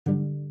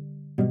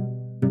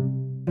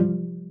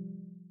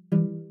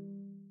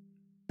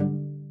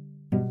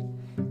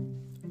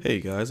Hey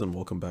guys, and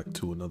welcome back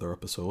to another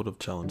episode of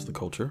Challenge the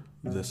Culture.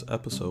 This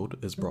episode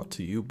is brought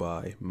to you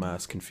by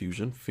mass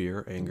confusion,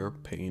 fear, anger,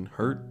 pain,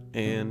 hurt,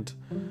 and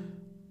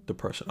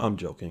depression. I'm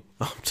joking.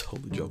 I'm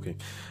totally joking.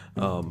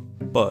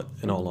 But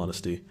in all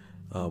honesty,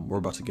 we're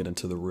about to get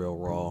into the real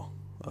raw,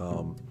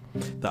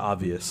 the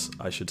obvious,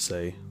 I should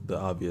say, the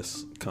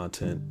obvious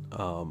content.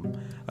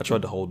 I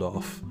tried to hold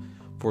off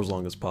for as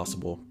long as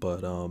possible,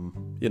 but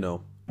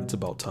it's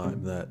about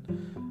time that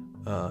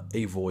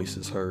a voice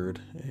is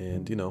heard,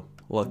 and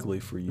luckily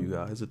for you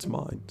guys, it's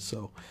mine.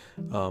 So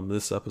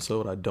this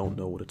episode, I don't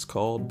know what it's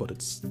called, but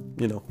it's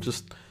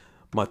just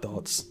my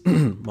thoughts,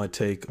 my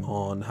take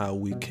on how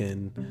we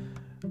can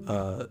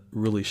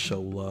really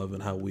show love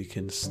and how we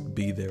can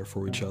be there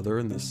for each other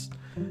in this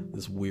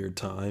weird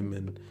time.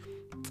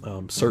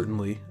 And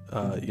certainly,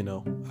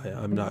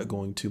 I'm not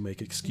going to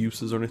make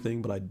excuses or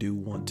anything, but I do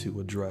want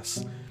to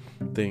address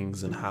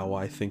things and how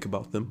I think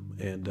about them.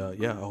 And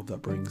I hope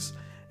that brings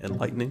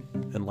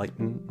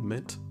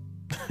enlightenment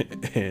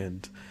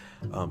and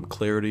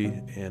clarity,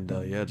 and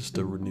just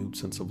a renewed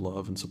sense of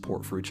love and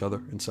support for each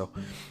other. And so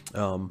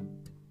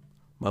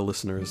my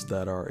listeners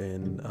that are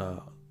in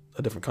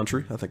a different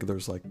country, I think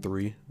there's like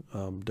three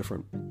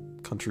different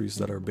countries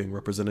that are being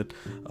represented.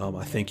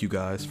 I thank you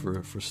guys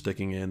for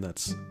sticking in.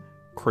 That's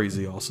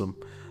crazy awesome.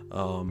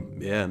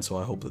 And so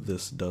I hope that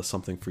this does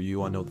something for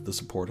you. I know that the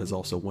support has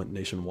also went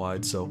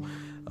nationwide, so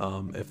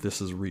if this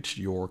has reached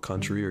your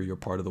country or your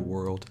part of the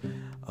world,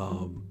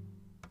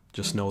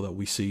 just know that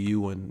we see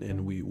you,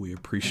 and we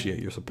appreciate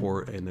your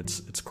support. And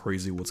it's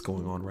crazy what's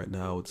going on right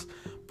now. It's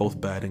both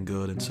bad and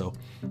good. And so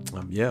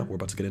we're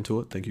about to get into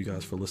it. Thank you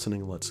guys for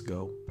listening. Let's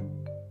go.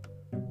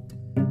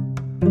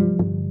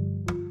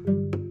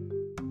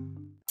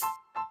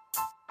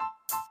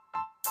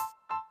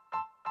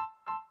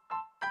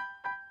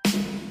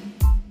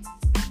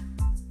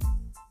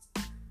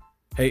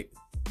 Hey,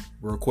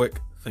 real quick,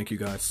 thank you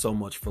guys so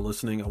much for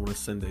listening. I want to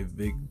send a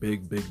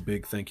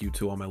big thank you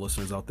to all my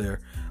listeners out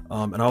there.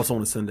 And I also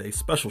want to send a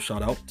special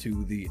shout out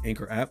to the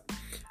Anchor app.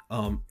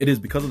 It is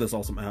because of this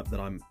awesome app that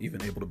I'm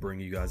even able to bring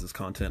you guys this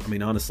content. I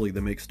mean, honestly,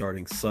 they make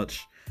starting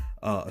such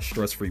a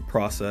stress-free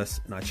process.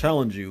 And I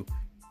challenge you,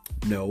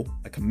 no,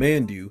 I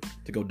command you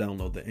to go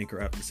download the Anchor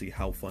app to see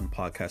how fun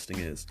podcasting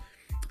is.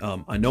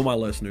 I know my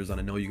listeners, and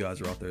I know you guys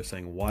are out there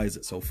saying, why is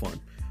it so fun?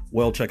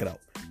 Well, check it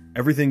out.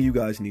 Everything you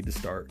guys need to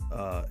start,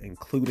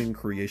 including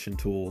creation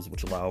tools,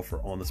 which allow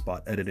for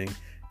on-the-spot editing,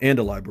 and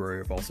a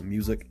library of awesome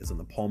music, is in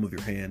the palm of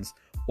your hands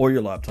or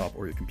your laptop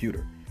or your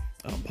computer.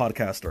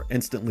 Podcasts are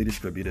instantly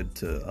distributed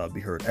to be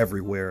heard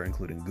everywhere,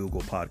 including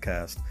Google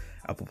Podcast,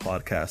 Apple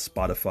Podcast,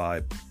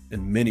 Spotify,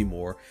 and many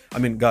more. I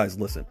mean, guys,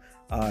 listen,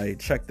 I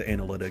checked the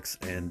analytics,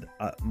 and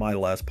my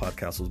last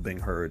podcast was being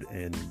heard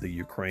in the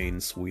Ukraine,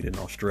 Sweden,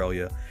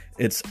 Australia.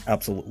 It's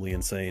absolutely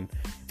insane.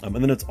 And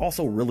then it's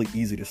also really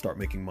easy to start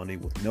making money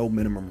with no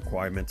minimum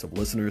requirements of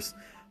listeners.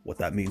 What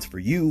that means for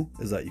you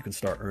is that you can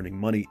start earning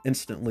money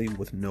instantly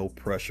with no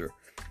pressure.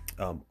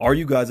 Are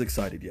you guys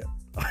excited yet?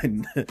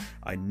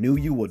 I knew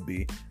you would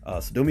be.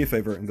 So do me a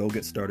favor and go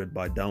get started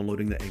by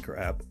downloading the Anchor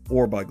app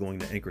or by going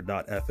to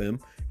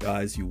anchor.fm.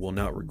 Guys, you will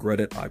not regret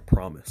it, I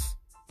promise.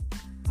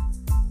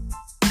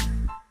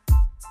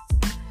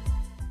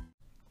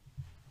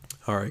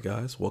 All right,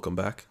 guys, welcome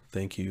back.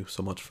 Thank you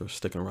so much for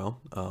sticking around.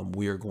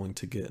 We are going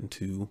to get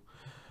into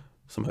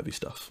some heavy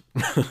stuff.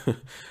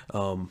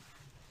 I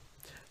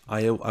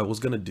was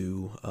going to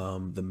do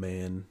the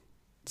man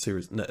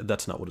series.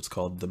 That's not what it's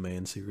called, the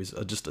man series.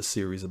 Just a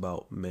series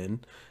about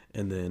men.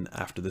 And then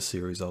after this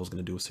series, I was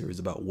going to do a series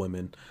about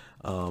women.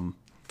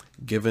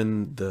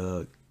 Given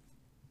the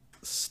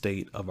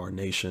state of our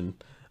nation,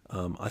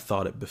 I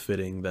thought it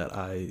befitting that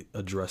I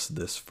address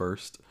this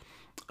first,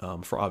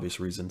 for obvious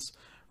reasons.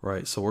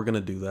 Right, so we're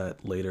gonna do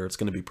that later. It's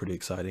gonna be pretty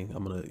exciting.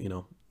 I'm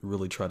gonna,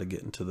 really try to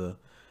get into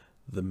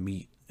the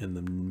meat and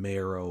the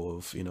marrow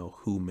of,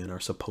 who men are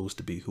supposed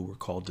to be, who we're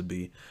called to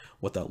be,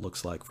 what that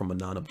looks like from a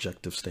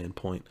non-objective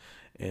standpoint,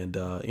 and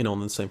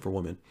and the same for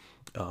women,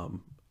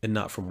 and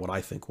not from what I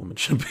think women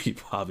should be.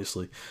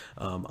 Obviously,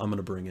 I'm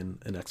gonna bring in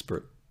an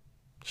expert.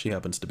 She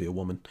happens to be a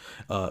woman,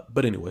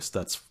 but anyways,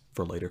 that's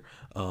for later.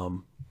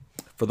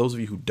 For those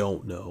of you who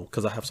don't know,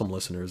 because I have some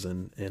listeners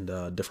in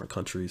different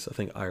countries, I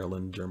think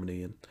Ireland,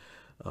 Germany, and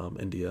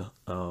India.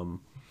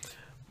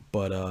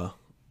 But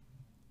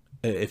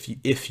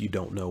if you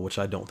don't know, which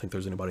I don't think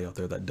there's anybody out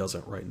there that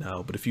doesn't right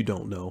now, but if you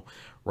don't know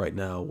right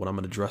now, what I'm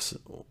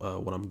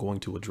going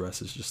to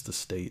address is just the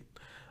state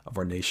of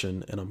our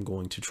nation, and I'm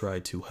going to try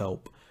to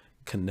help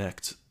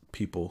connect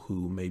people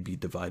who may be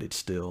divided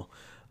still.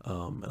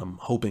 And I'm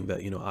hoping that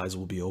eyes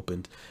will be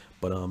opened.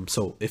 But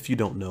so if you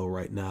don't know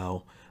right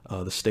now,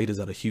 the state is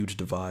at a huge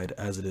divide,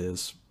 as it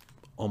is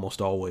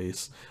almost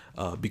always,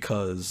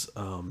 because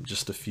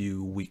just a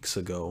few weeks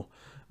ago,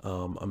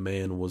 a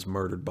man was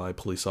murdered by a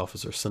police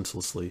officer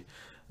senselessly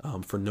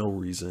for no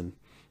reason.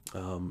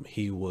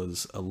 He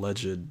was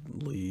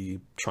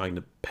allegedly trying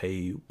to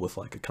pay with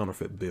like a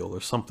counterfeit bill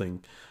or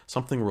something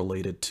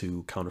related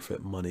to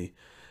counterfeit money.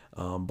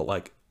 But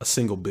like a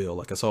single bill,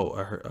 like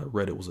I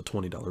read it was a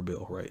 $20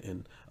 bill, right?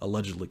 And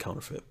allegedly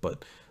counterfeit,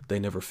 but they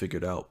never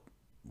figured out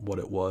what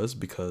it was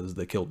because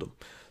they killed him.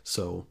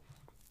 So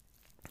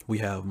we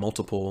have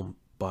multiple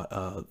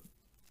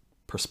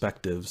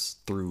perspectives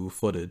through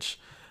footage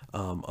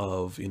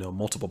of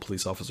multiple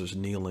police officers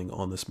kneeling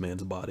on this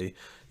man's body.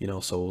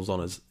 So it was on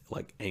his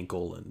like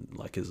ankle and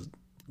like his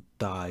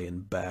thigh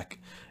and back,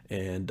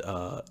 and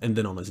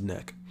then on his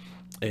neck.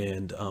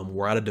 And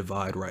we're at a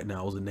divide right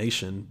now as a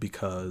nation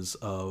because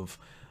of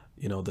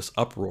this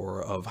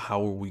uproar of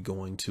how are we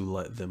going to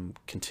let them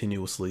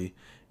continuously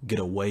get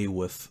away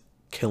with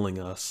killing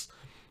us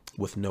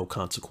with no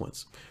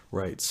consequence,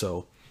 right?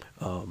 So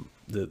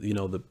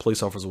the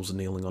police officer was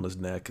kneeling on his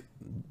neck.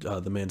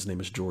 The man's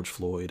name is George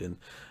Floyd,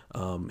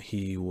 and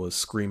he was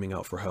screaming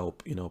out for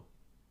help.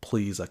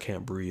 Please, I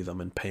can't breathe.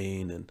 I'm in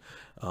pain, and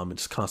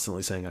just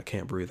constantly saying, I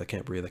can't breathe. I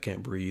can't breathe. I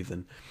can't breathe.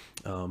 And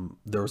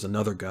there was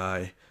another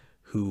guy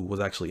who was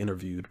actually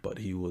interviewed, but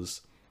he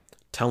was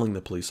telling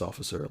the police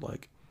officer,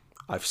 like,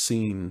 I've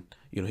seen,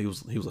 he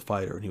was a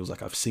fighter, and he was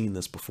like, I've seen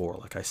this before.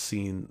 Like, I've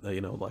seen,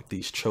 like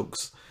these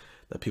chokes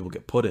that people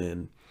get put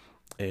in,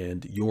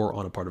 and you're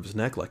on a part of his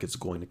neck like it's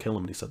going to kill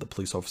him. And he said the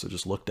police officer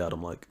just looked at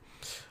him like,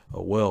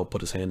 oh well,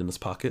 put his hand in his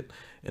pocket.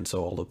 And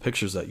so all the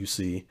pictures that you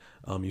see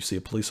a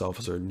police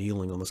officer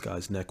kneeling on this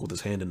guy's neck with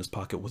his hand in his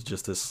pocket with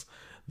just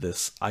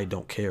this I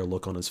don't care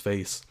look on his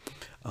face.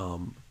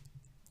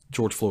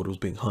 George Floyd was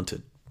being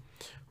hunted,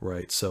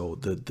 right? So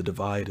the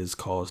divide is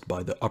caused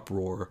by the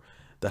uproar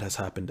that has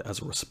happened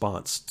as a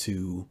response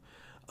to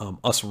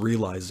us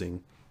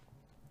realizing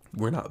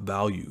we're not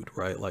valued,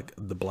 right? Like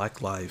the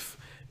black life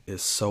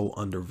is so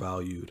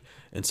undervalued.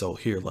 And so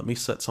here, let me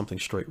set something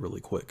straight really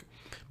quick,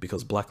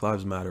 because Black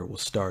Lives Matter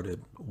was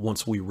started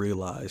once we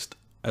realized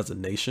as a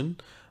nation,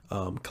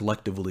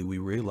 collectively, we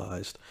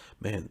realized,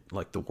 man,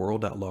 like the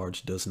world at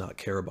large does not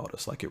care about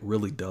us. Like it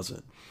really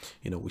doesn't.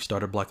 We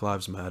started Black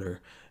Lives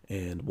Matter,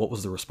 and what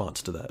was the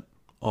response to that?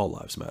 All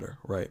lives matter,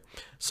 right?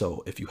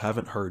 So if you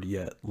haven't heard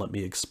yet, let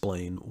me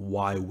explain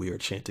why we are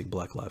chanting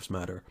Black Lives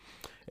Matter.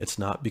 It's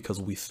not because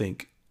we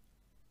think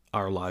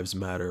our lives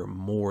matter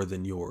more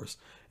than yours.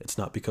 It's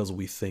not because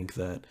we think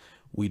that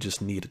we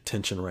just need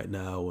attention right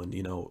now and,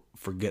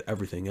 forget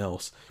everything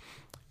else.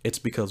 It's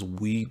because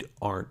we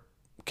aren't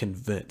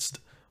convinced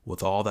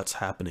with all that's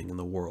happening in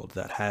the world,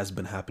 that has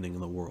been happening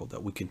in the world,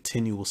 that we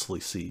continuously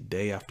see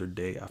day after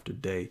day after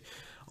day,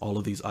 all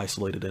of these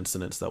isolated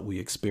incidents that we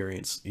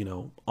experience,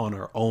 on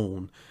our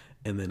own.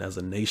 And then as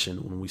a nation,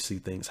 when we see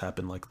things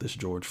happen like this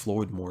George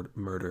Floyd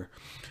murder,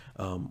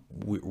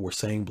 we're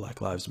saying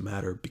Black Lives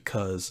Matter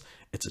because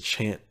it's a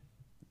chant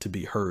to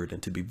be heard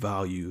and to be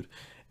valued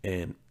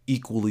and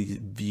equally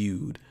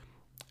viewed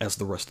as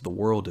the rest of the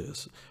world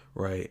is,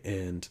 right?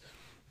 And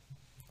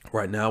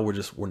right now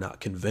we're not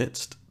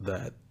convinced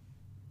that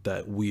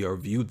we are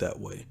viewed that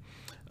way.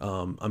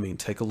 I mean,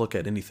 take a look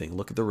at anything.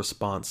 Look at the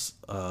response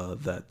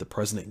that the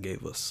president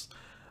gave us,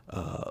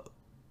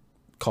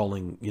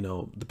 calling,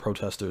 the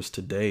protesters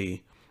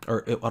today,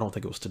 or I don't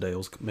think it was today, it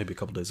was maybe a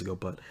couple days ago,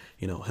 but,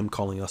 him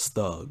calling us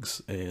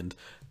thugs and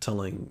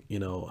telling,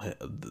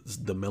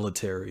 the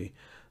military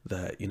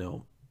that,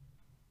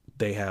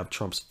 they have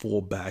Trump's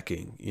full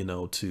backing,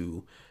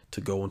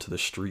 to go into the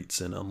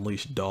streets and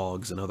unleash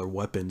dogs and other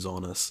weapons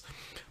on us.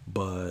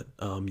 But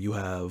you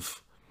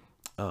have,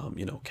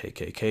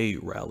 KKK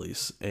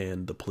rallies,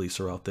 and the police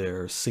are out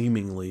there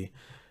seemingly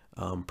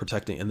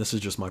protecting, and this is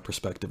just my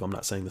perspective, I'm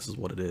not saying this is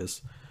what it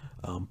is,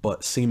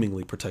 but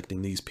seemingly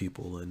protecting these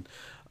people. And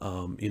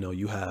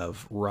you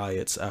have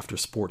riots after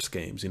sports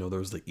games. There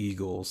was the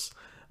Eagles,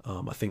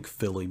 I think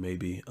Philly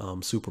maybe,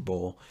 Super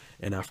Bowl,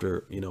 and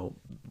after,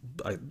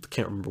 I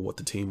can't remember what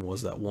the team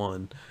was that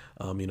won,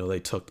 they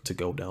took to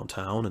go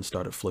downtown and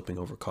started flipping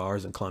over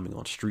cars and climbing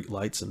on street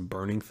lights and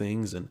burning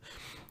things,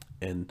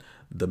 and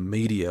the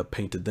media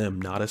painted them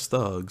not as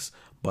thugs,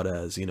 but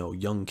as,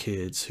 young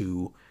kids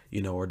who,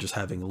 are just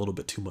having a little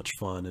bit too much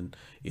fun, and,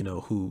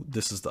 who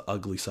this is the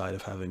ugly side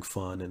of having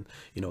fun. And,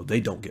 they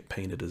don't get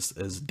painted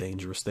as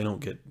dangerous. They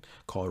don't get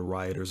called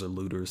rioters or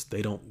looters.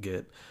 They don't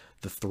get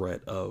the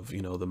threat of,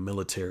 the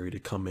military to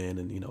come in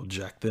and,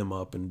 jack them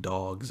up, and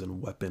dogs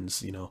and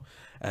weapons,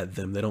 at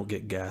them. They don't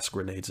get gas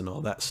grenades and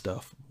all that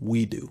stuff.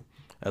 We do.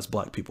 As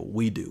black people,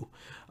 we do,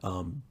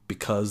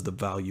 because the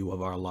value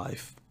of our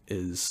life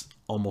is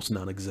almost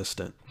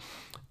non-existent.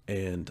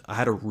 And I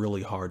had a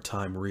really hard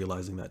time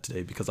realizing that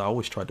today, because I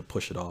always tried to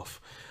push it off.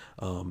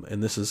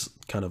 And this is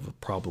kind of a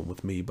problem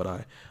with me, but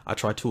I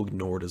try to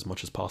ignore it as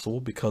much as possible,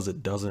 because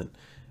it doesn't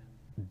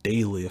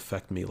daily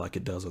affect me like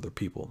it does other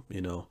people.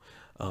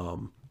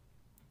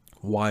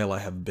 While I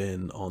have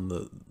been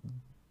on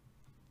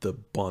the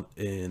bunt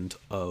end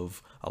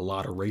of a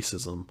lot of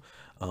racism,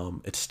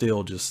 it's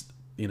still just,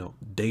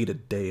 day to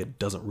day, it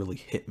doesn't really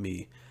hit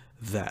me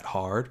that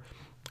hard.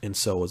 And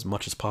so as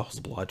much as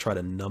possible, I try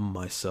to numb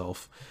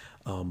myself.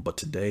 But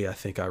today I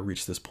think I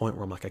reached this point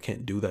where I'm like, I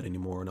can't do that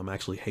anymore. And I'm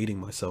actually hating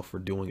myself for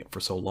doing it for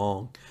so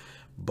long.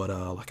 But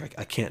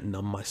I can't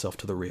numb myself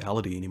to the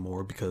reality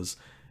anymore, because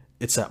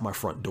it's at my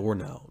front door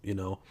now.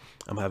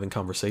 I'm having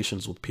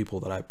conversations with people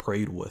that I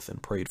prayed with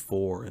and prayed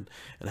for, and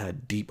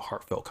had deep,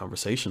 heartfelt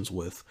conversations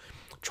with,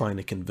 trying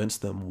to convince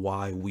them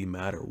why we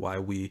matter, why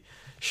we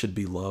should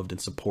be loved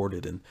and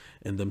supported,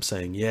 and them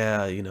saying,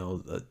 yeah,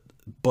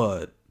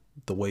 but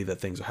the way that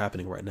things are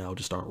happening right now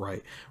just aren't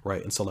right.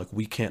 Right. And so, like,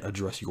 we can't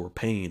address your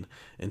pain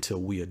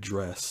until we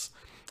address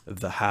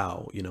the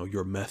how.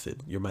 Your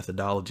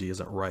methodology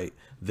isn't right,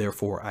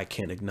 therefore I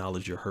can't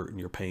acknowledge your hurt and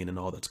your pain and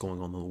all that's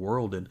going on in the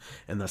world. And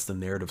that's the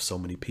narrative of so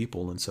many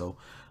people. And so,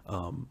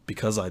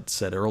 because I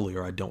said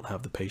earlier, I don't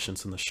have the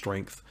patience and the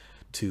strength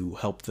to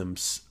help them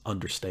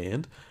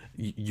understand,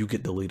 you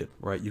get deleted,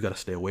 right? You got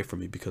to stay away from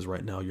me, because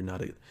right now you're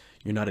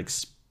not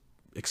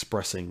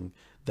expressing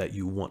that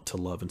you want to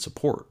love and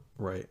support,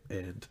 right?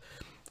 And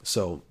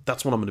so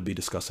that's what I'm going to be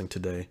discussing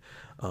today.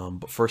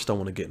 But first, I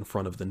want to get in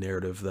front of the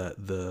narrative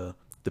that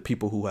the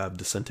people who have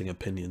dissenting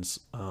opinions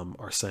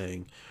are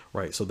saying,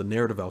 right? So the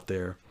narrative out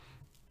there,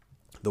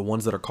 the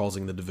ones that are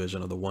causing the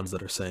division, are the ones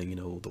that are saying,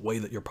 the way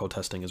that you're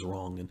protesting is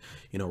wrong,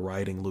 and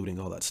rioting, looting,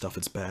 all that stuff,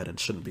 it's bad and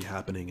shouldn't be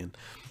happening. And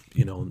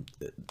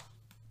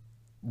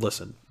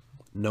listen,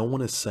 no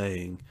one is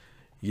saying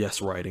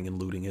yes, rioting and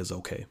looting is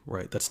okay,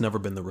 right? That's never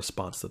been the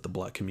response that the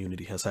Black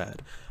community has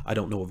had. I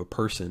don't know of a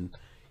person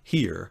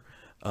here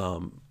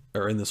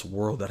or in this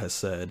world that has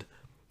said,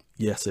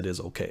 yes, it is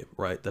okay,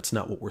 right? That's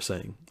not what we're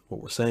saying.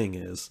 What we're saying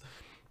is,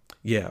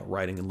 yeah,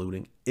 rioting and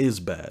looting is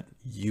bad.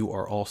 You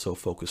are also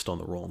focused on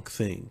the wrong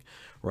thing,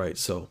 right?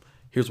 So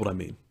here's what I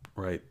mean,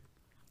 right?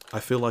 I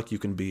feel like you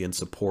can be in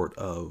support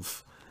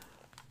of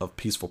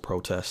peaceful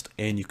protest,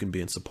 and you can be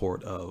in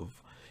support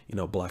of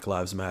Black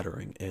Lives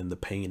Mattering, and the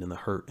pain and the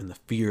hurt and the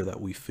fear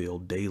that we feel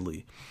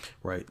daily,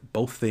 right?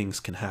 Both things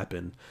can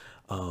happen,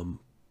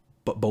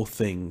 but both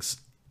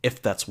things,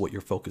 if that's what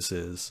your focus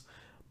is,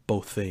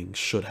 both things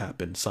should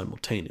happen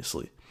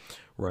simultaneously,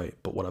 right?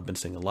 But what I've been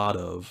seeing a lot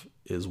of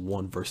is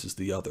one versus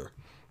the other.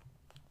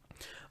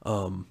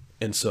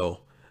 And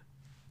so,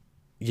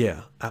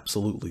 yeah,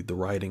 absolutely, the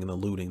rioting and the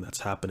looting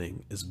that's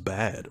happening is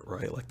bad,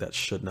 right? Like, that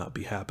should not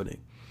be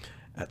happening.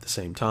 At the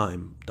same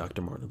time,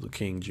 Dr. Martin Luther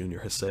King Jr.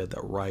 has said that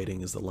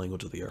rioting is the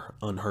language of the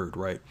unheard,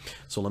 right?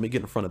 So let me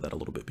get in front of that a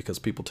little bit, because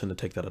people tend to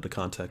take that out of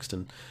context.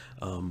 And,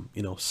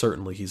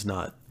 certainly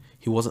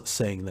he wasn't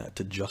saying that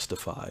to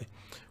justify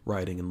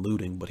rioting and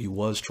looting, but he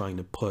was trying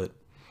to put,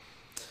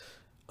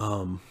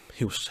 how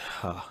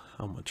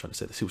am I trying to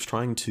say this? He was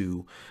trying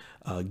to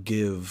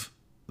give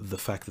the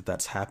fact that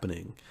that's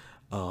happening,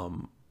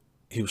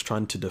 he was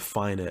trying to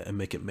define it and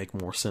make it make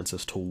more sense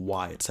as to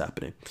why it's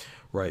happening,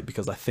 right?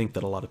 Because I think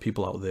that a lot of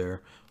people out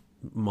there,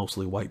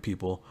 mostly white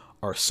people,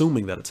 are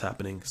assuming that it's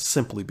happening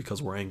simply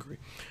because we're angry,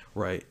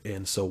 right?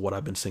 And so what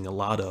I've been seeing a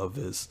lot of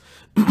is,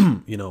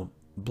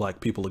 Black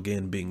people,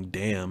 again, being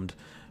damned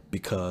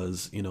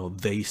because,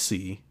 they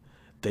see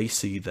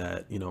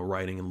that,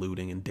 rioting and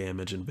looting and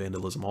damage and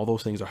vandalism, all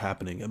those things are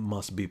happening. It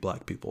must be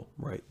Black people,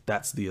 right?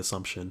 That's the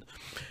assumption.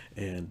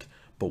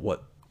 But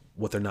what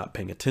they're not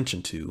paying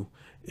attention to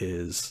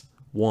is,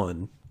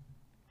 one,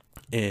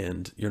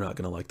 and you're not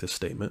going to like this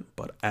statement,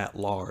 but at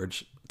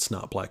large, it's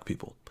not Black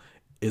people.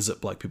 Is it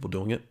Black people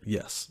doing it?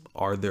 Yes.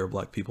 Are there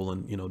Black people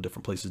in,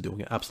 different places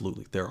doing it?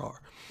 Absolutely, there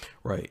are,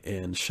 right?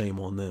 And shame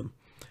on them.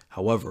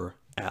 However,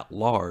 at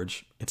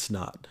large, it's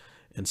not.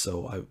 And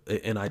so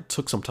I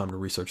took some time to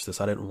research this.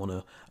 I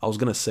was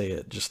going to say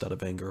it just out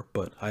of anger,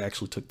 but I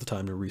actually took the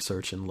time to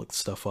research and look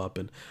stuff up,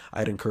 and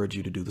I'd encourage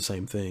you to do the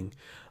same thing.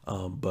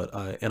 But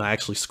I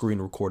actually screen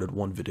recorded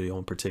one video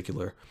in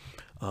particular.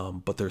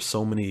 But there's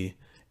so many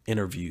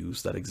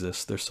interviews that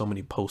exist. There's so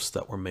many posts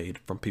that were made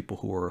from people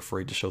who are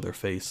afraid to show their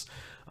face.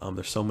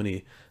 There's so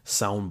many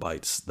sound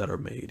bites that are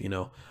made,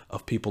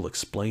 of people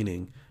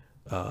explaining,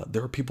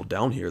 there are people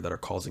down here that are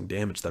causing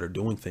damage, that are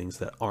doing things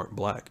that aren't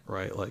Black,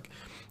 right? Like,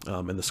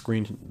 and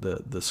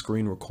the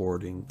screen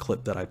recording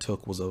clip that I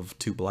took was of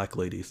two Black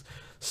ladies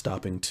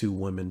stopping two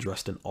women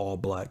dressed in all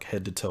Black,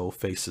 head to toe,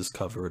 faces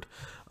covered,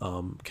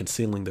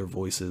 concealing their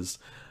voices,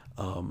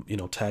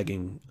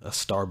 tagging a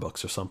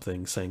Starbucks or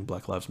something, saying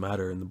Black Lives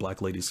Matter. And the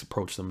Black ladies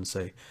approach them and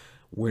say,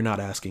 "We're not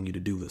asking you to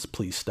do this,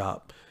 please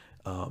stop."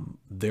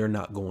 They're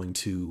not going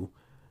to,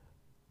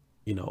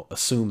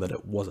 assume that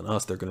it wasn't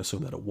us. They're going to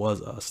assume that it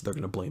was us. They're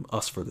going to blame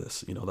us for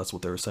this. That's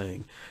what they were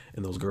saying.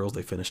 And those girls,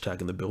 they finished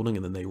tagging the building,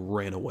 and then they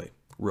ran away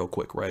real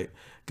quick, right?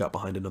 Got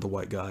behind another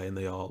white guy, and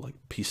they all, like,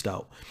 peaced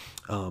out.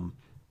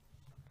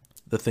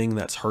 The thing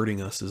that's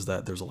hurting us is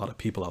that there's a lot of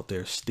people out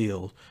there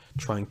still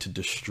trying to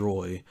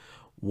destroy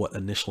what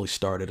initially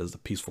started as a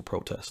peaceful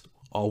protest.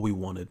 All we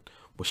wanted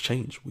was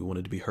change. We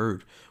wanted to be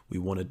heard. We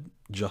wanted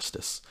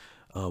justice.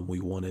 We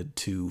wanted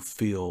to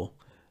feel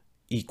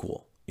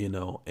equal,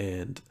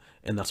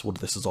 and that's what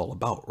this is all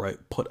about, right?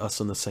 Put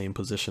us in the same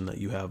position that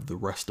you have the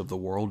rest of the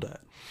world at.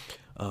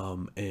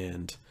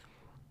 And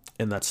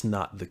that's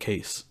not the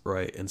case,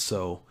 right? And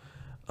so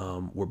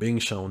we're being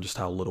shown just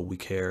how little we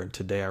care. And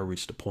today I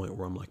reached a point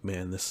where I'm like,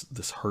 man,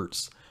 this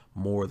hurts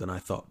more than I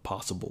thought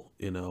possible,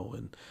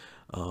 and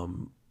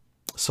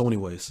so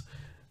anyways,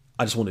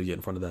 I just wanted to get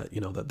in front of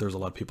that, that there's a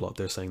lot of people out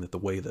there saying that the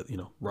way that,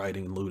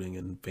 rioting and looting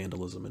and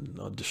vandalism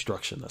and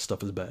destruction, that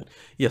stuff is bad.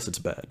 Yes, it's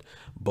bad,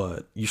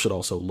 but you should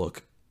also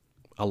look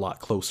a lot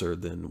closer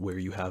than where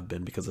you have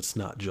been, because it's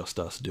not just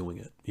us doing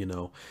it.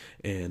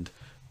 And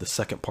the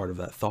second part of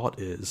that thought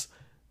is,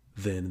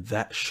 then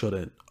that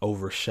shouldn't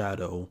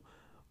overshadow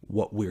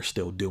what we're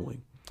still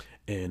doing.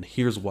 And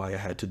here's why I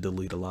had to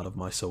delete a lot of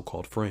my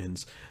so-called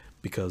friends,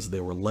 because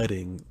they were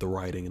letting the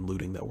rioting and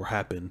looting that were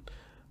happening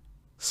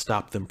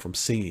stop them from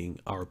seeing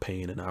our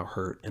pain and our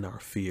hurt and our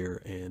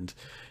fear, and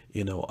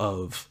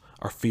of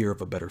our fear of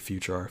a better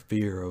future, our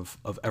fear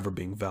of ever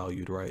being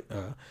valued, right?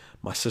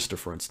 My sister,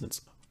 for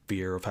instance,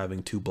 fear of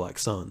having 2 black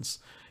sons.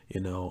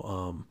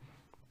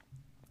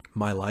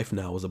 My life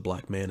now as a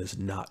black man is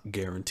not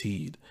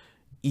guaranteed,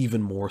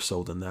 even more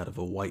so than that of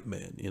a white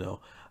man.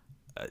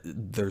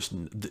 There's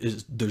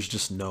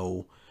just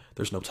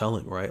there's no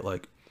telling, right?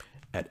 Like,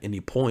 at any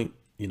point,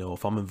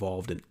 if I'm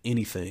involved in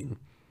anything,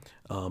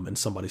 and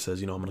somebody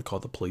says, I'm going to call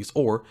the police,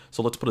 or,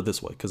 so let's put it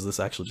this way, because this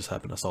actually just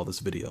happened. I saw this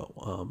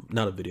video,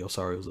 not a video,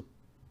 sorry, it was a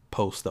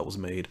post that was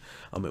made.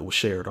 It was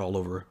shared all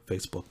over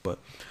Facebook, but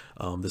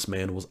this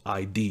man was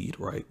ID'd,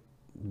 right?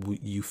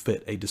 You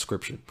fit a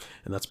description,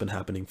 and that's been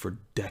happening for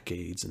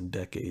decades and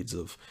decades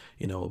of,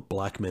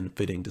 black men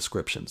fitting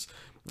descriptions.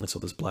 And so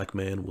this black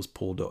man was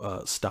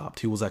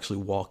stopped. He was actually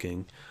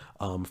walking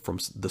from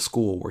the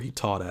school where he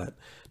taught at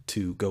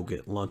to go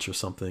get lunch or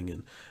something,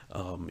 and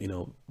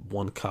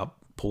one cop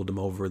pulled him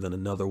over, then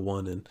another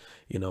one, and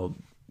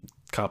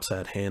cops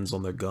had hands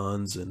on their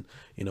guns, and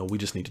we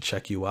just need to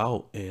check you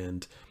out.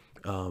 And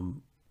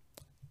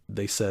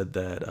they said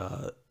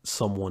that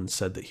someone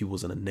said that he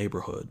was in a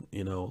neighborhood,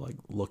 like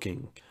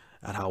looking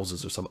at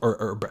houses or something,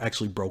 or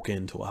actually broke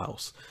into a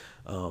house.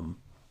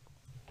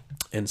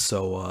 And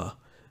so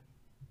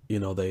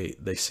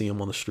they see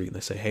him on the street and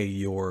they say, hey,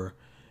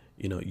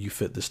 you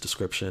fit this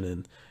description.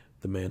 And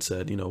the man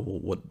said, well,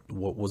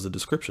 what was the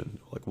description?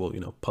 Like, well,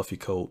 puffy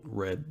coat,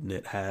 red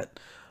knit hat,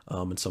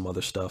 and some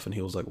other stuff. And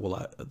he was like,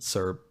 well,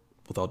 sir,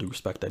 with all due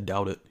respect, I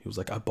doubt it. He was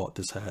like, I bought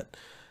this hat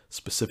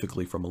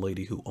specifically from a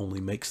lady who only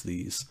makes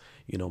these,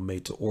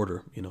 made to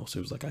order, so he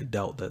was like, I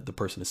doubt that the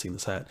person has seen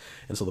this hat.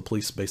 And so the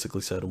police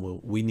basically said, well,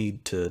 we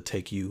need to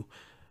take you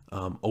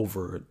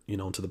over,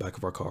 into the back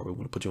of our car. We're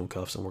going to put you in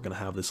cuffs, and we're going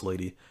to have this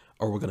lady,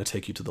 or we're going to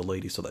take you to the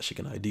lady so that she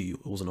can ID you.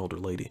 It was an older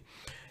lady.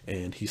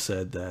 And he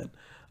said that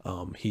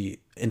he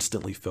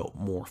instantly felt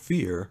more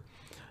fear,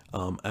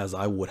 as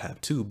I would have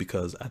too,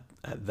 because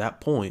at that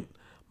point,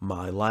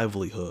 my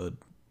livelihood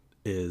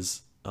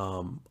is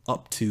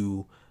up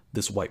to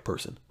this white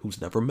person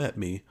who's never met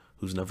me,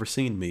 who's never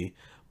seen me,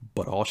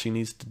 but all she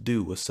needs to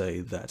do is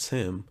say that's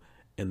him,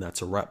 and that's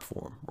a wrap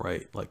for him,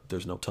 right? Like,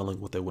 there's no telling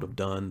what they would have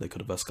done. They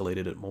could have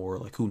escalated it more,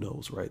 like, who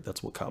knows, right?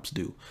 That's what cops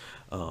do.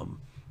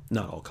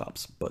 Not all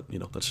cops, but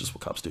that's just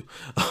what cops do.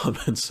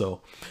 And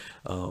so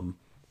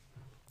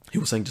he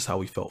was saying just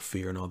how he felt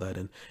fear and all that,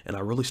 and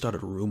I really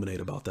started to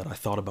ruminate about that. I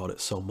thought about it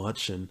so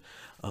much, and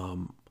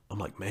I'm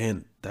like,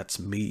 man, that's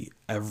me.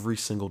 Every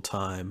single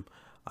time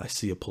I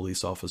see a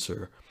police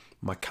officer,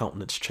 my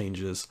countenance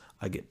changes.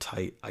 I get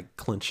tight. I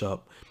clench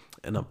up,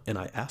 and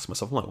I ask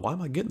myself, I'm like, why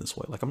am I getting this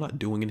way? Like, I'm not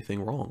doing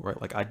anything wrong, right?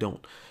 Like, I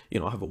don't,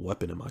 I have a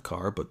weapon in my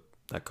car, but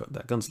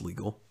that gun's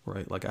legal,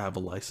 right? Like, I have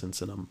a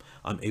license, and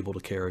I'm able to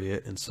carry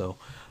it, and so,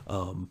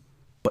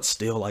 but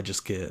still, I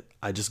just get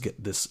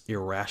this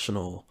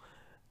irrational,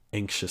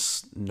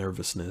 anxious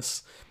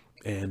nervousness,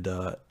 and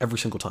every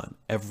single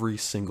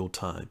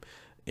time.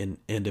 And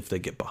if they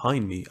get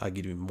behind me, I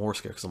get even more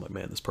scared, because I'm like,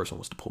 man, this person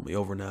wants to pull me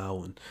over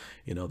now, and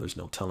there's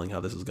no telling how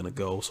this is gonna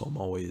go. So I'm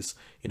always,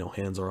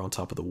 hands are on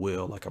top of the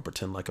wheel, like I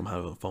pretend like I'm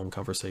having a phone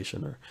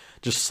conversation or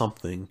just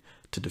something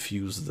to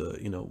diffuse the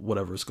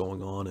whatever's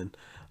going on. And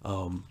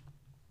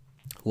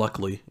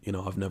luckily,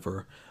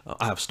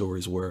 I have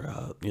stories where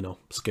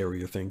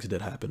scarier things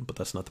did happen, but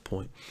that's not the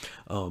point.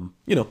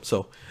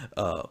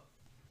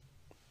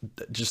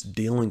 Just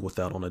dealing with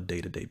that on a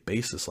day-to-day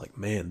basis, like,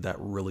 man, that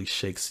really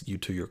shakes you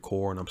to your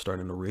core. And I'm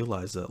starting to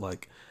realize that,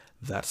 like,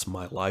 that's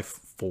my life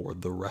for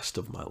the rest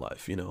of my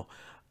life.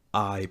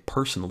 I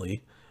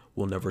personally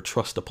will never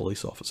trust a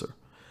police officer,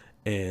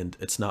 and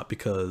it's not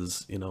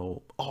because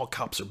all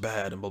cops are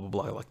bad and blah blah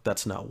blah. Like,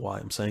 that's not why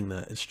I'm saying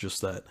that. It's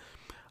just that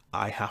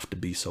I have to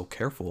be so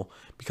careful,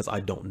 because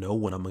I don't know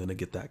when I'm going to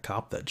get that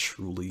cop that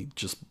truly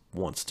just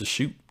wants to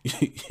shoot,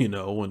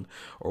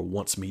 or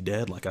wants me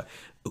dead. Like,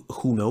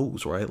 who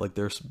knows, right? Like,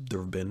 there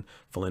have been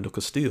Philando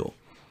Castile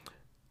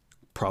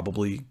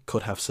probably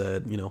could have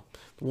said,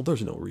 well,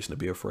 there's no reason to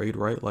be afraid,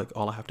 right? Like,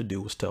 all I have to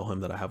do is tell him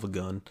that I have a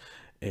gun,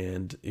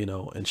 and,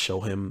 and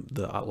show him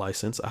the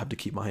license. I have to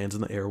keep my hands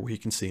in the air where he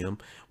can see him.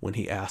 When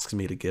he asks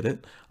me to get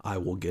it, I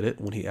will get it.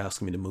 When he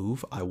asks me to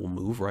move, I will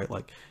move, right?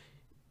 Like,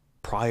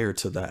 prior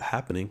to that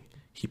happening,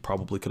 he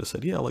probably could have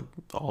said, yeah, like,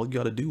 all you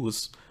got to do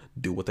is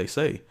do what they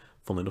say.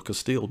 Philando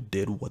Castile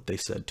did what they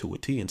said to a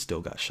T and still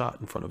got shot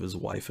in front of his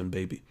wife and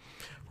baby,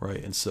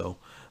 right? And so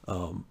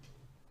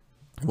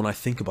when I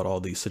think about all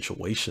these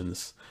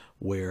situations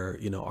where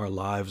our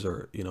lives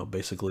are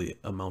basically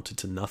amounted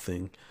to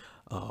nothing,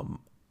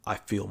 I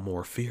feel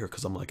more fear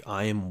because I'm like,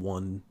 I'm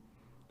one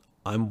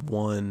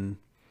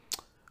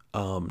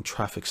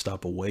traffic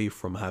stop away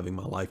from having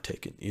my life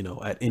taken.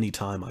 At any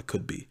time that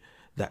could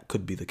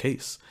be the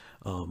case.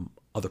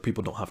 Other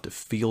people don't have to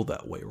feel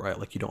that way, right?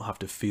 Like, you don't have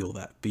to feel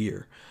that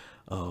fear,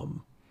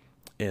 and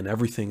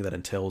everything that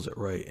entails it,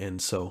 right?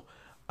 And so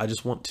I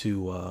just want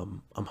to,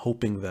 I'm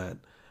hoping that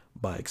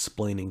by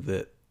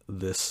explaining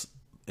this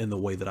in the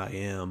way that I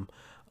am,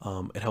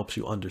 it helps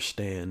you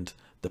understand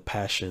the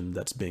passion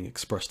that's being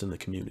expressed in the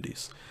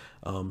communities.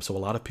 So a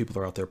lot of people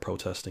are out there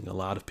protesting. A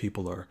lot of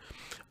people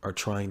are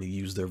trying to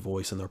use their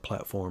voice and their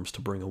platforms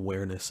to bring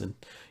awareness and,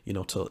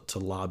 to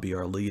lobby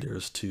our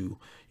leaders to,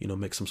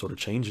 make some sort of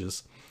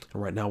changes.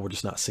 And right now we're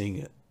just not seeing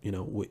it.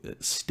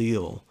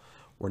 Still,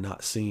 we're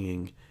not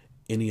seeing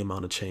any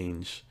amount of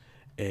change.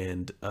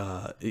 And,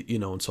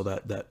 and so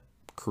that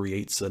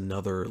creates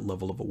another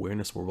level of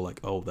awareness where we're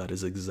like, oh, that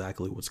is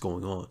exactly what's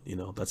going on.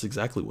 That's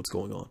exactly what's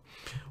going on.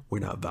 We're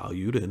not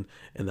valued, and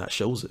that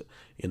shows it.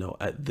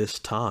 At this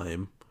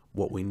time,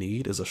 what we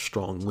need is a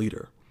strong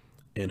leader.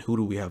 And who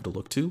do we have to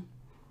look to?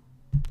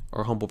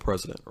 Our humble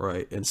president,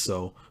 right? And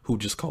so, who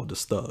just called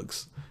us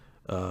thugs,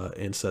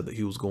 and said that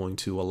he was going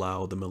to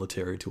allow the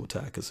military to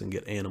attack us and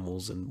get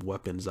animals and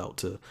weapons out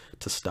to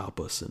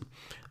stop us. And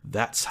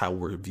that's how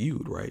we're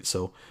viewed, right?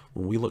 So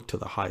when we look to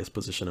the highest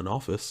position in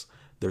office,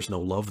 there's no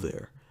love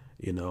there.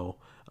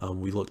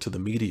 We look to the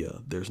media,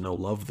 there's no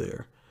love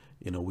there.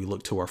 We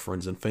look to our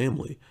friends and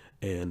family,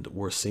 and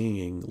we're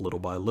seeing little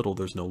by little,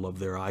 there's no love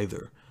there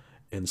either.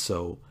 And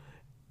so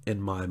in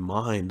my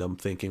mind, I'm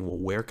thinking, well,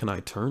 where can I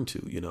turn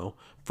to?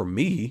 For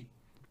me,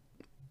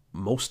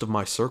 most of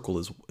my circle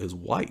is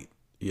white,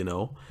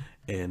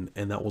 and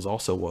that was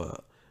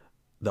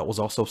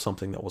also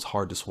something that was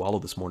hard to swallow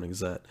this morning,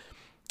 is that,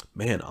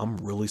 man, I'm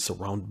really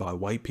surrounded by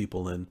white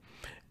people, and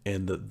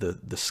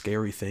the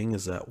scary thing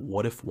is that,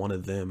 what if one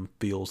of them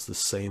feels the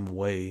same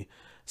way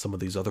some of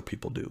these other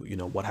people do?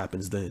 What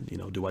happens then?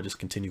 Do I just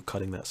continue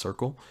cutting that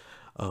circle?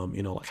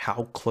 Like,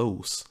 how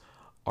close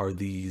are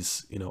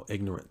these,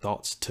 ignorant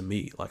thoughts to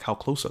me? Like, how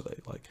close are they?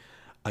 Like,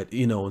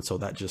 and so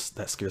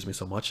that scares me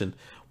so much. And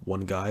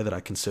one guy that I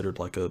considered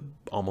like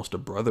almost a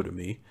brother to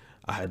me,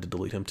 I had to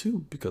delete him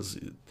too, because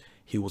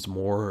he was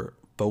more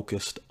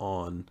focused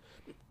on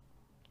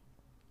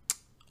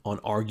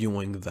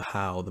arguing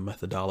the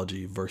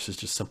methodology, versus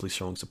just simply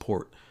showing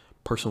support.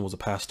 Person was a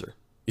pastor.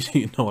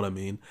 You know what I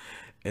mean?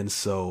 And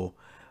so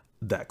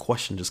that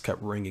question just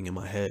kept ringing in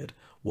my head.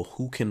 Well,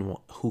 who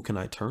can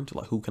I turn to?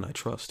 Like, who can I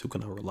trust? Who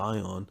can I rely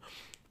on,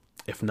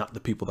 if not the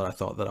people that I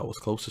thought that I was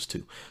closest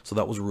to? So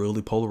that was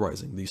really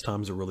polarizing. These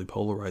times are really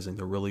polarizing.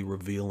 They're really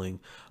revealing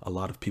a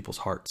lot of people's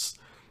hearts,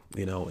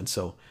 and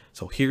so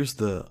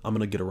I'm going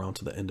to get around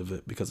to the end of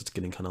it because it's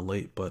getting kind of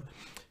late, but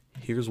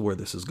here's where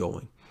this is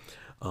going.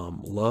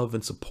 Love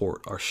and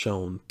support are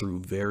shown through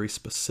very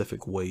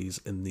specific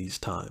ways in these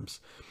times.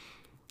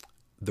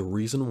 The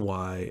reason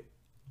why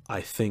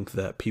I think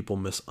that people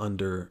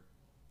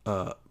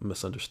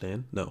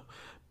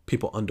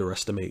people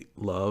underestimate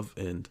love,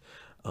 and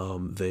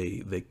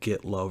they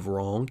get love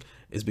wrong,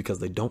 is because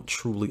they don't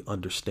truly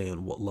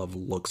understand what love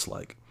looks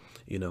like.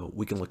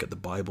 We can look at the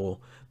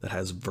Bible that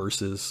has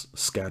verses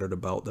scattered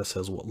about that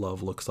says what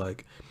love looks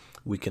like.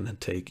 We can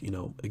take,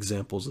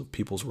 examples of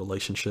people's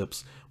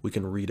relationships. We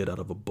can read it out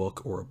of a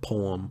book or a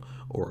poem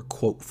or a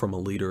quote from a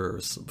leader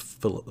or some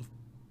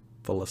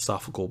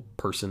philosophical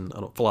person,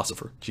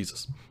 philosopher,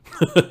 Jesus,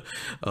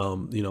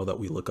 that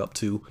we look up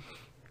to,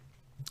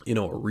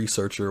 a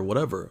researcher or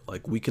whatever.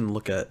 Like, we can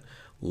look at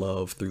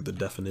love through the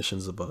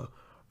definitions of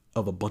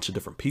a bunch of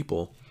different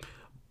people.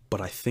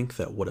 But I think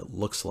that what it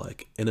looks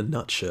like in a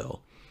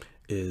nutshell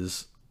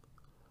is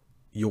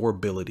your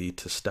ability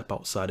to step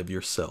outside of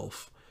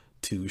yourself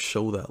to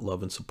show that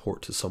love and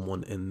support to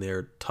someone in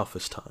their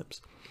toughest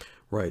times,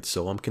 right?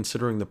 So I'm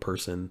considering the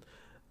person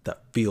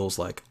that feels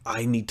like,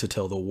 I need to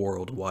tell the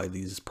world why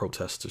these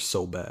protests are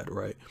so bad,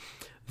 right?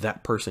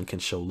 That person can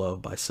show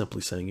love by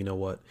simply saying, you know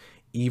what,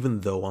 even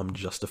though I'm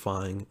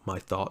justifying my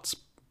thoughts,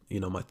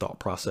 my thought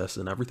process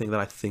and everything that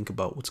I think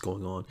about what's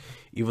going on,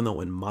 even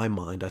though in my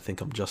mind I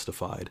think I'm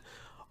justified,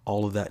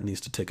 all of that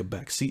needs to take a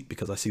back seat,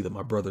 because I see that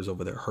my brother's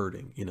over there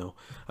hurting.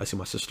 I see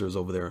my sister is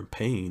over there in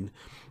pain,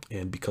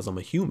 and because I'm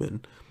a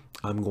human,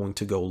 I'm going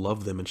to go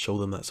love them and show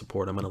them that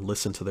support. I'm going to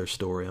listen to their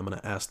story. I'm going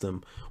to ask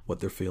them what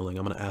they're feeling.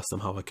 I'm going to ask them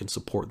how I can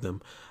support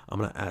them. I'm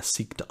going to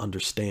seek to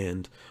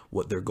understand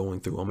what they're going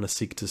through. I'm going to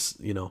seek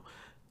to,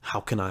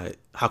 how can I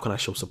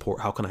show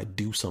support? How can I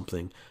do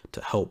something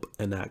to help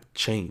enact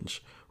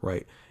change,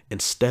 right?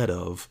 Instead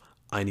of,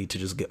 I need to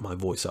just get my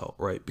voice out,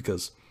 right?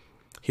 Because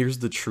here's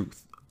the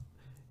truth.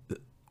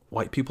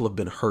 White people have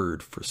been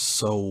heard for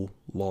so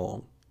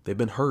long. They've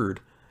been heard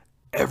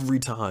every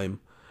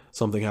time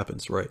something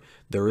happens, right?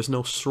 There is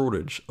no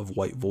shortage of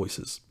white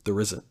voices.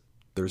 There isn't.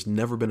 There's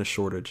never been a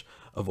shortage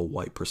of a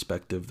white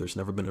perspective. There's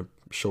never been a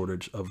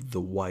shortage of the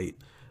white,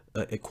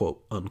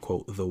 quote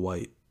unquote, the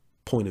white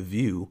point of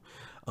view.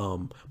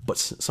 But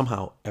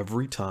somehow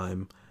every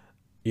time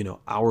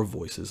our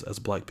voices as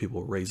black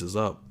people raises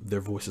up,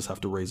 their voices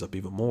have to raise up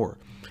even more.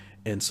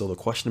 And so the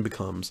question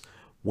becomes,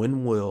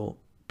 when will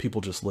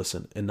people just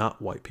listen? And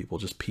not white people,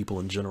 just people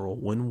in general.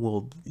 When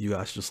will you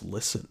guys just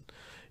listen?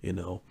 You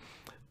know,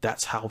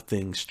 that's how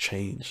things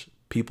change.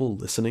 People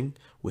listening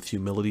with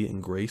humility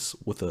and grace,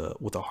 with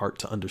a heart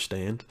to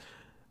understand.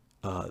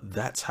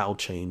 That's how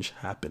change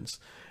happens.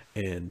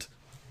 And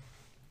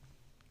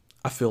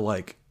I feel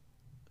like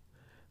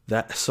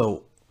that.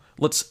 So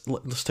let's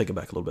take it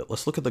back a little bit.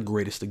 Let's look at the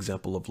greatest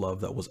example of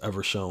love that was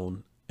ever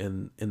shown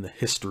in the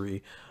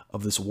history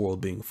of this world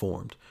being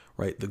formed,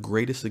 right? The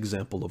greatest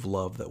example of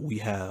love that we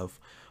have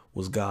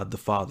was God the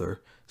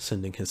Father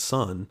sending his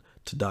son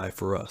to die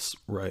for us,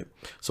 right?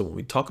 So when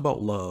we talk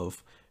about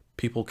love,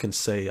 people can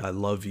say I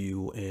love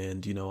you,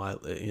 and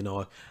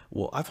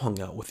well, I've hung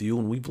out with you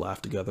and we've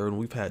laughed together and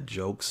we've had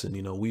jokes, and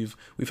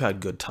we've had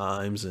good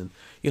times, and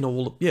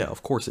well, yeah,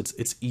 of course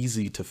it's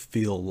easy to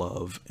feel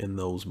love in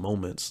those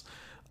moments,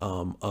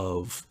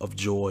 of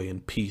joy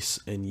and peace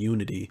and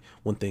unity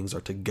when things are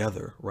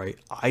together, right?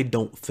 I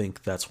don't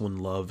think that's when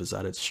love is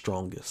at its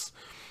strongest.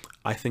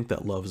 I think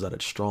that love is at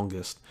its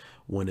strongest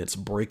when it's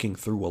breaking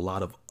through a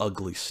lot of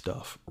ugly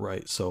stuff,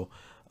 right? So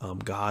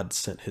God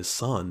sent his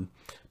son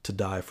to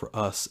die for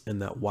us,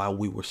 and that while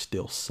we were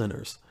still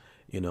sinners,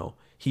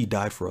 he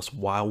died for us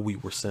while we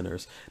were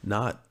sinners,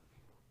 not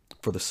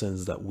for the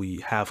sins that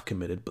we have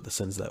committed, but the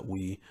sins that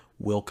we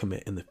will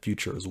commit in the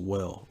future as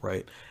well,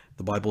 right?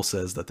 The Bible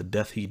says that the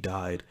death he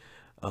died,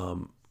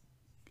 I'm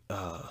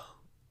not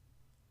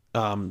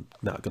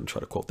going to try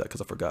to quote that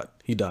because I forgot.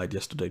 He died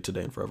yesterday,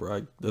 today, and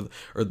forever.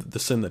 Or the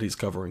sin that he's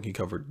covering, he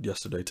covered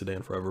yesterday, today,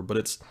 and forever.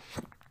 But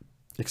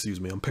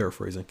excuse me, I'm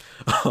paraphrasing.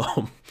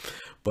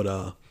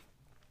 But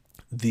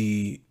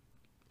the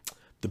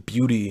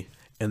beauty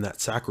in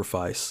that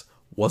sacrifice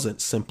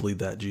wasn't simply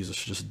that Jesus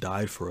just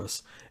died for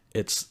us.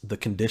 It's the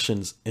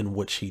conditions in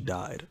which he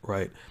died,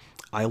 right?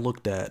 I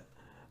looked at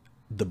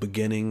the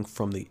beginning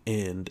from the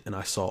end, and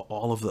I saw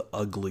all of the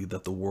ugly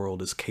that the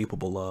world is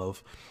capable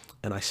of,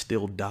 and I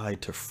still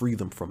died to free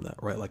them from that,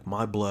 right? Like,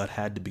 my blood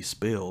had to be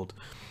spilled,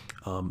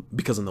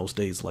 because in those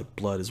days, like,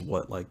 blood is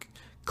what, like,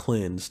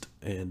 cleansed,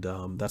 and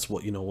that's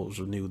what what was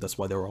renewed. That's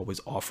why they were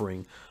always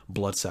offering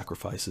blood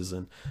sacrifices,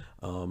 and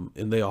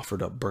they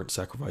offered up burnt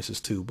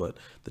sacrifices too, but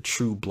the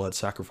true blood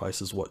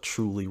sacrifice is what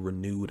truly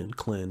renewed and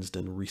cleansed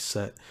and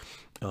reset,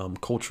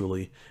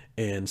 culturally.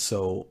 And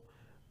so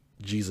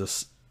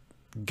Jesus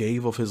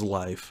gave of his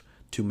life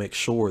to make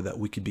sure that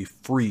we could be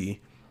free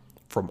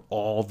from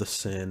all the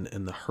sin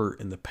and the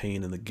hurt and the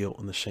pain and the guilt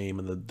and the shame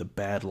and the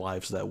bad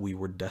lives that we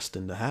were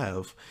destined to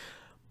have,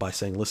 by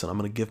saying, listen, I'm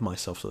going to give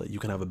myself so that you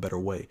can have a better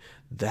way.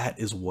 That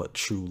is what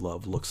true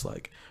love looks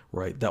like,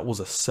 right? That was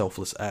a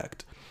selfless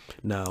act.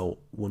 Now,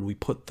 when we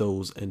put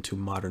those into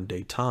modern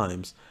day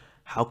times,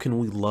 how can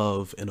we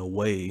love in a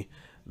way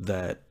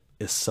that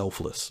is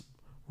selfless,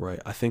 right?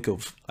 I think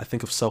of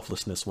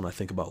selflessness when I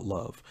think about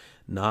love,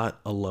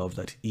 not a love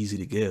that's easy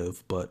to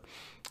give, but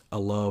a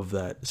love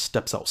that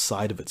steps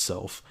outside of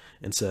itself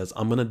and says,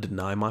 I'm going to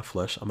deny my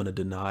flesh. I'm going to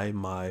deny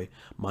my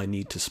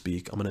need to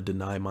speak. I'm going to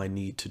deny my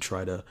need to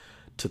try to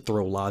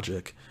throw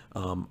logic.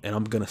 And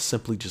I'm going to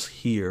simply just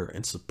hear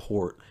and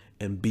support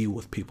and be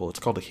with people. It's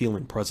called a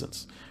healing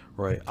presence,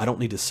 right? I don't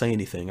need to say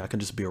anything. I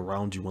can just be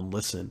around you and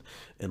listen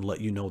and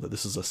let you know that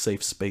this is a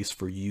safe space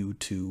for you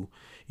to,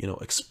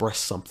 express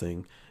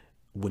something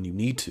when you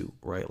need to,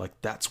 right? Like,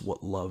 that's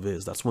what love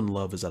is. That's when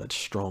love is at its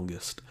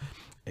strongest.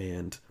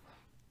 And,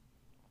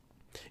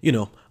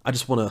 I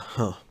just want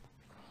to,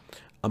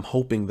 I'm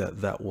hoping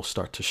that will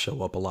start to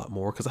show up a lot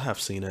more, because I have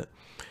seen it,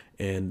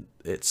 and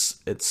it's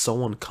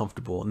so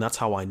uncomfortable. And that's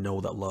how I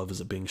know that love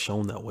isn't being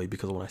shown that way,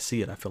 because when I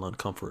see it, I feel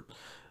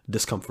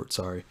discomfort,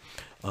 sorry.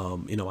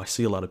 I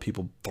see a lot of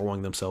people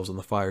throwing themselves in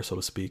the fire, so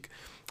to speak,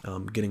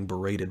 getting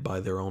berated by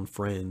their own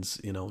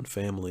friends, and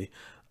family,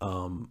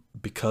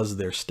 because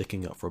they're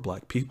sticking up for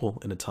black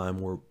people in a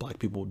time where black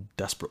people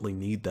desperately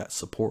need that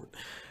support.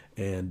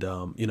 And,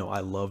 I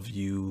love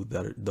you,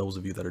 those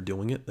of you that are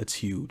doing it. That's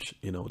huge.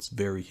 It's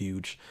very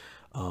huge.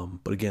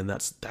 But again,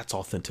 that's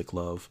authentic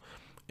love.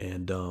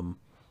 And,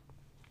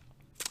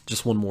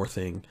 just one more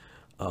thing.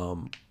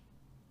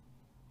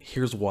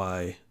 Here's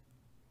why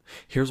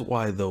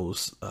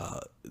those,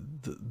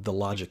 the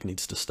logic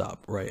needs to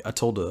stop, right? I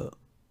told a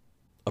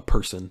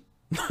person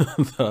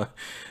that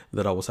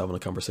I was having a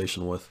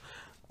conversation with,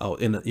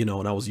 and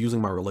I was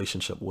using my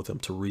relationship with him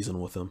to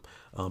reason with him,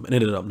 and it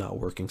ended up not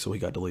working, so he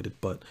got deleted.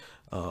 But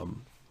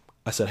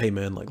I said, hey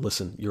man, like,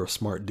 listen, you're a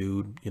smart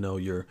dude,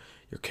 you're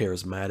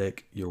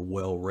charismatic, you're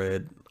well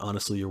read.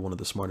 Honestly, you're one of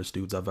the smartest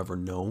dudes I've ever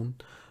known.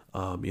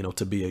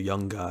 To be a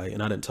young guy,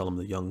 and I didn't tell him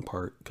the young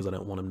part because I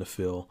didn't want him to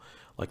feel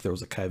like there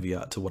was a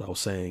caveat to what I was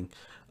saying.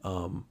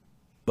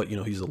 But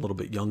he's a little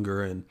bit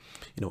younger, and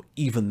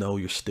even though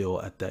you're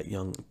still at that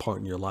young part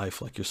in your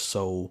life, like, you're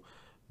so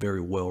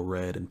very well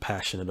read and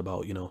passionate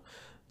about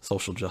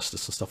social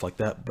justice and stuff like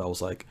that. But I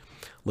was like,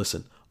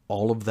 listen,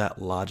 all of that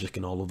logic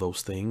and all of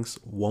those things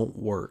won't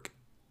work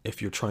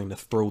if you're trying to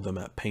throw them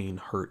at pain,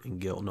 hurt, and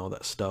guilt and all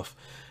that stuff.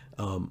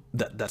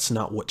 That's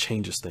not what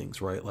changes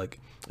things, right? Like,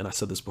 and I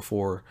said this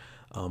before,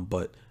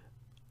 but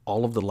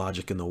all of the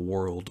logic in the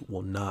world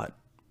will not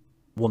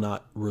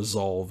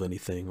resolve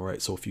anything,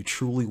 right? So if you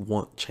truly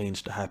want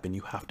change to happen,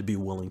 you have to be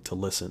willing to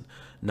listen,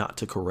 not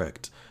to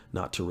correct,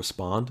 not to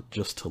respond,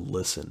 just to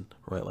listen,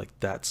 right? Like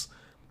that's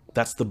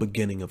the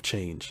beginning of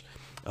change.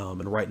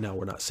 And right now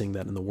we're not seeing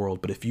that in the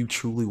world. But if you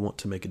truly want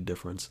to make a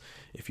difference,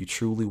 if you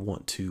truly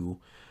want to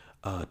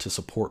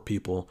support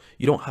people,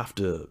 you don't have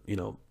to,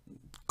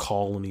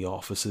 call in the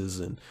offices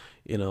and,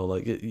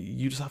 like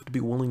you just have to be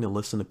willing to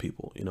listen to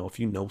people. If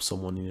you know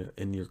someone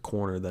in your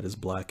corner that is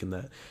black and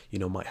that,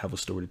 might have a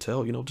story to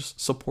tell,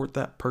 just support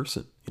that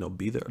person,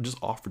 be there, just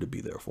offer to be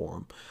there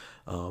for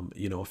them.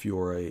 If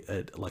you're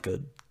like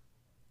a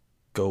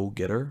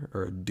go-getter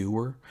or a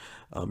doer,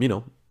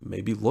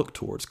 maybe look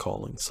towards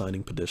calling,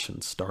 signing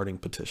petitions, starting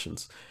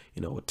petitions,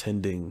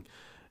 attending,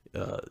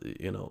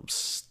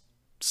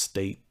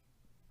 state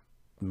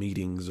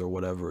meetings or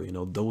whatever.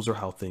 Those are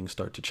how things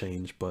start to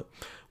change. But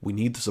we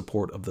need the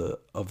support of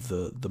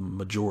the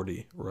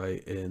majority,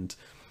 right? And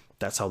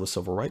that's how the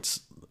civil rights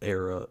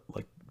era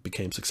like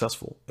became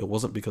successful. It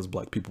wasn't because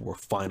black people were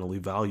finally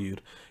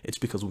valued. It's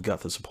because we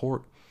got the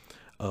support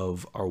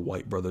of our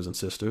white brothers and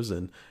sisters,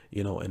 and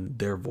and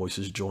their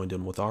voices joined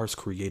in with ours,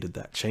 created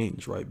that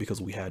change, right? Because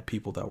we had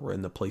people that were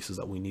in the places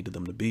that we needed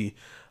them to be,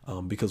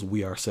 because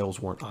we ourselves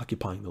weren't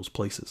occupying those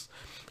places.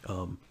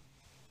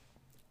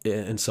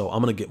 And so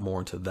I'm going to get more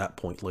into that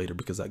point later,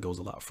 because that goes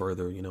a lot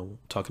further,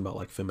 talking about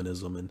like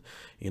feminism and,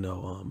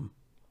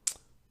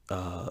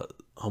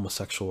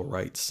 homosexual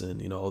rights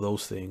and, all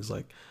those things.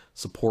 Like,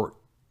 support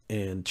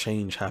and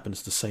change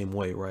happens the same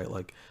way, right?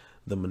 Like,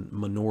 the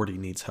minority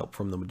needs help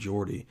from the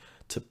majority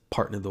to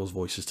partner those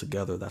voices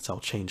together. That's how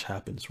change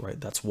happens, right?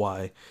 That's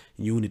why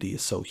unity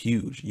is so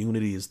huge.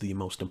 Unity is the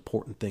most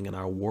important thing in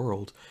our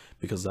world,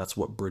 because that's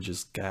what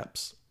bridges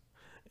gaps,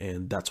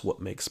 and that's what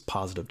makes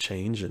positive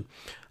change. And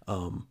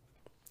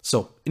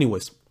so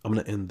anyways, I'm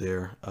going to end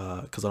there,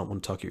 because I don't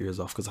want to talk your ears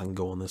off, because I can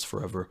go on this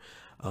forever.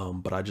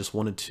 But I just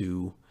wanted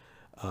to,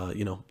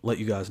 let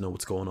you guys know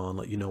what's going on,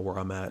 let you know where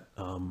I'm at.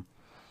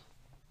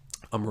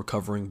 I'm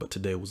recovering, but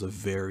today was a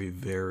very,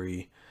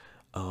 very,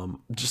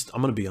 I'm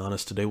going to be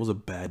honest, today was a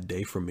bad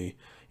day for me,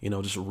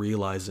 just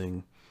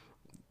realizing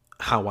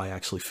how I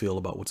actually feel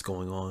about what's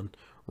going on,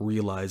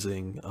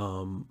 realizing,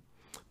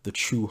 the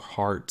true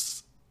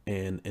hearts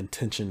and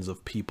intentions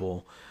of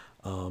people,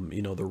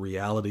 the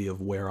reality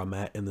of where I'm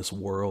at in this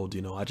world.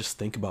 I just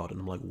think about it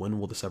and I'm like, when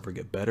will this ever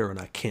get better? And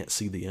I can't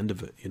see the end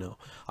of it.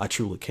 I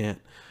truly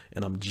can't.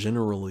 And I'm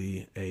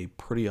generally a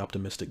pretty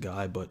optimistic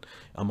guy, but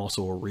I'm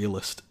also a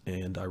realist.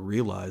 And I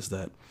realize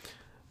that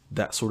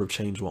sort of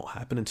change won't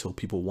happen until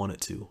people want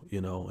it to,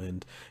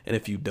 and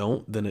if you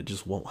don't, then it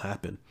just won't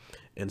happen.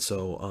 And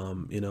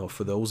so,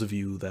 for those of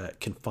you that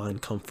can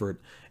find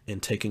comfort in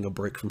taking a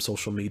break from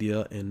social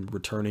media and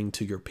returning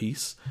to your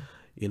peace,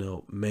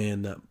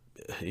 man, that,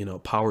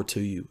 power to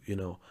you,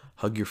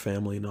 hug your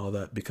family and all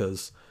that,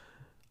 because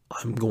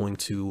I'm going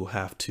to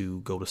have to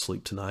go to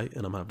sleep tonight,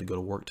 and I'm gonna have to go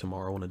to work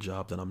tomorrow on a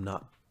job that I'm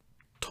not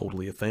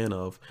totally a fan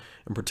of,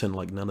 and pretend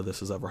like none of this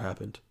has ever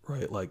happened,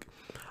 right? Like,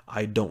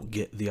 I don't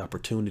get the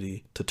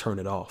opportunity to turn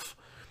it off.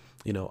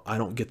 I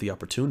don't get the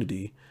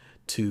opportunity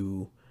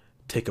to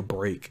take a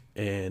break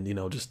and,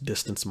 just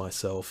distance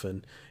myself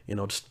and,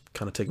 just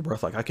kind of take a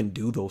breath. Like, I can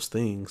do those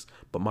things,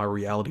 but my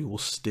reality will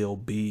still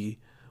be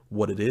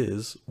what it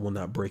is when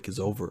that break is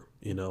over,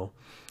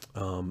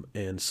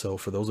 and so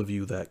for those of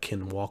you that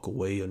can walk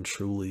away and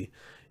truly,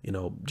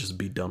 just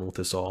be done with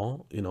this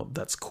all,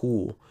 that's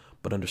cool,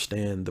 but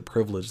understand the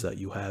privilege that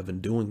you have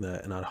in doing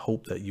that. And I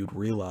hope that you'd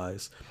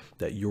realize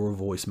that your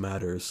voice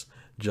matters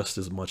just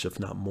as much, if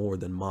not more,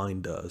 than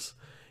mine does,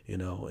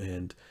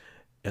 and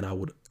I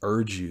would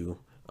urge you,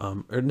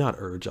 or not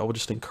urge, I would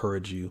just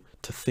encourage you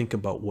to think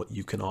about what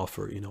you can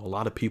offer. A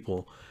lot of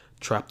people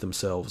trap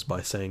themselves by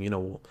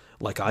saying,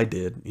 like I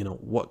did,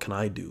 what can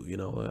I do?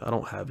 I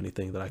don't have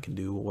anything that I can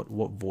do.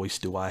 What voice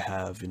do I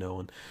have?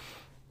 And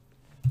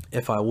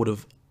if I would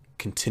have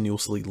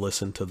continuously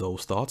listened to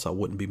those thoughts, I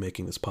wouldn't be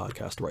making this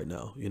podcast right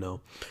now.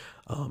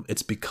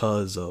 It's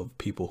because of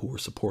people who are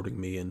supporting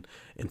me and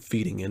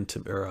feeding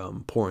into, or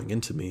pouring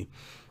into me,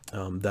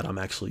 that I'm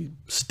actually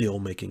still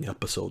making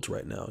episodes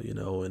right now,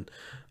 and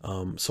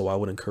so I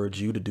would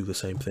encourage you to do the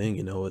same thing.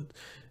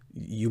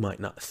 You might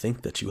not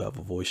think that you have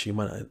a voice, you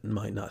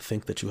might not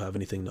think that you have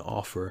anything to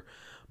offer,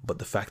 but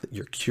the fact that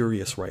you're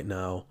curious right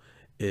now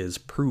is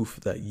proof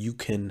that you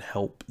can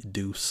help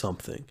do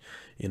something.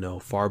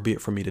 Far be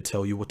it from me to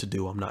tell you what to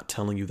do. I'm not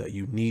telling you that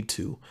you need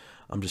to.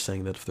 I'm just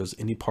saying that if there's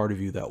any part of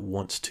you that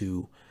wants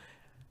to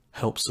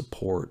help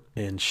support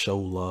and show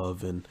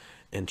love and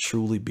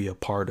truly be a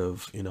part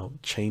of,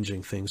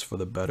 changing things for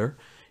the better,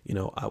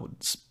 I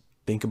would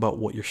think about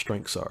what your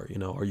strengths are.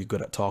 Are you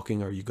good at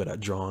talking? Are you good at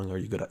drawing? Are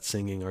you good at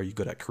singing? Are you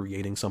good at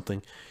creating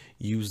something?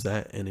 Use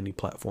that in any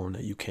platform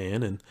that you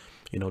can, and,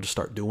 just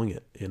start doing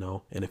it,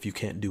 and if you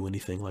can't do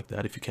anything like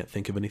that, if you can't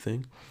think of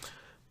anything,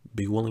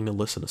 be willing to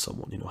listen to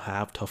someone,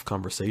 have tough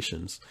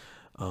conversations,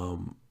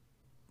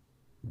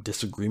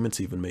 disagreements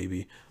even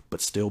maybe,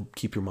 but still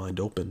keep your mind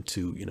open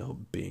to,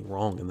 being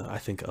wrong. And I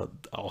think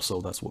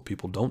also that's what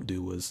people don't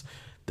do is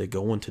they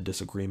go into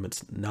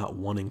disagreements not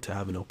wanting to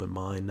have an open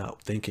mind,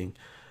 not thinking,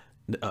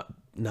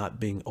 not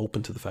being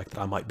open to the fact that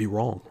I might be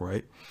wrong,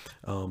 right?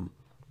 So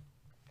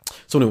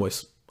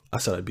anyways, I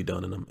said I'd be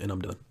done, and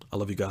I'm done. I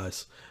love you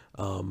guys.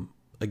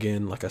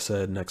 Again, like I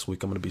said, next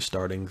week I'm going to be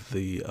starting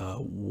the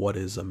What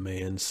is a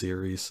Man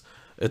series.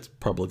 It's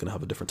probably going to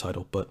have a different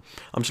title, but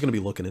I'm just going to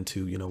be looking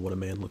into, what a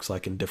man looks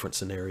like in different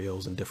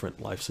scenarios and different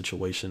life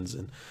situations,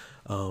 and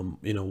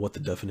what the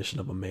definition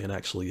of a man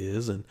actually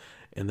is, and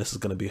this is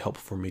going to be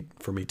helpful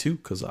for me too,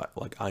 because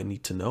I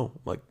need to know.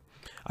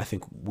 I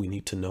think we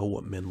need to know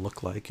what men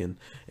look like, and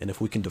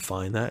if we can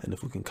define that, and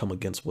if we can come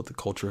against what the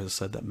culture has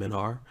said that men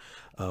are,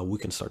 we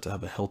can start to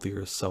have a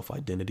healthier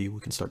self-identity. We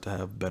can start to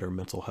have better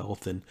mental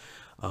health, and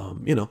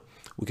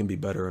we can be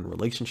better in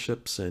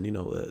relationships, and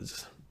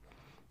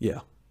yeah.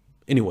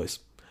 Anyways,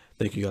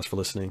 thank you guys for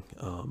listening.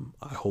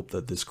 I hope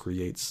that this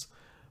creates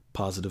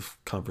positive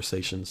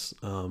conversations,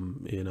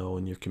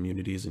 in your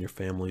communities and your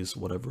families,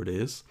 whatever it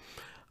is.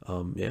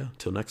 Yeah,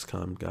 till next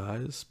time,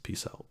 guys.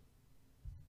 Peace out.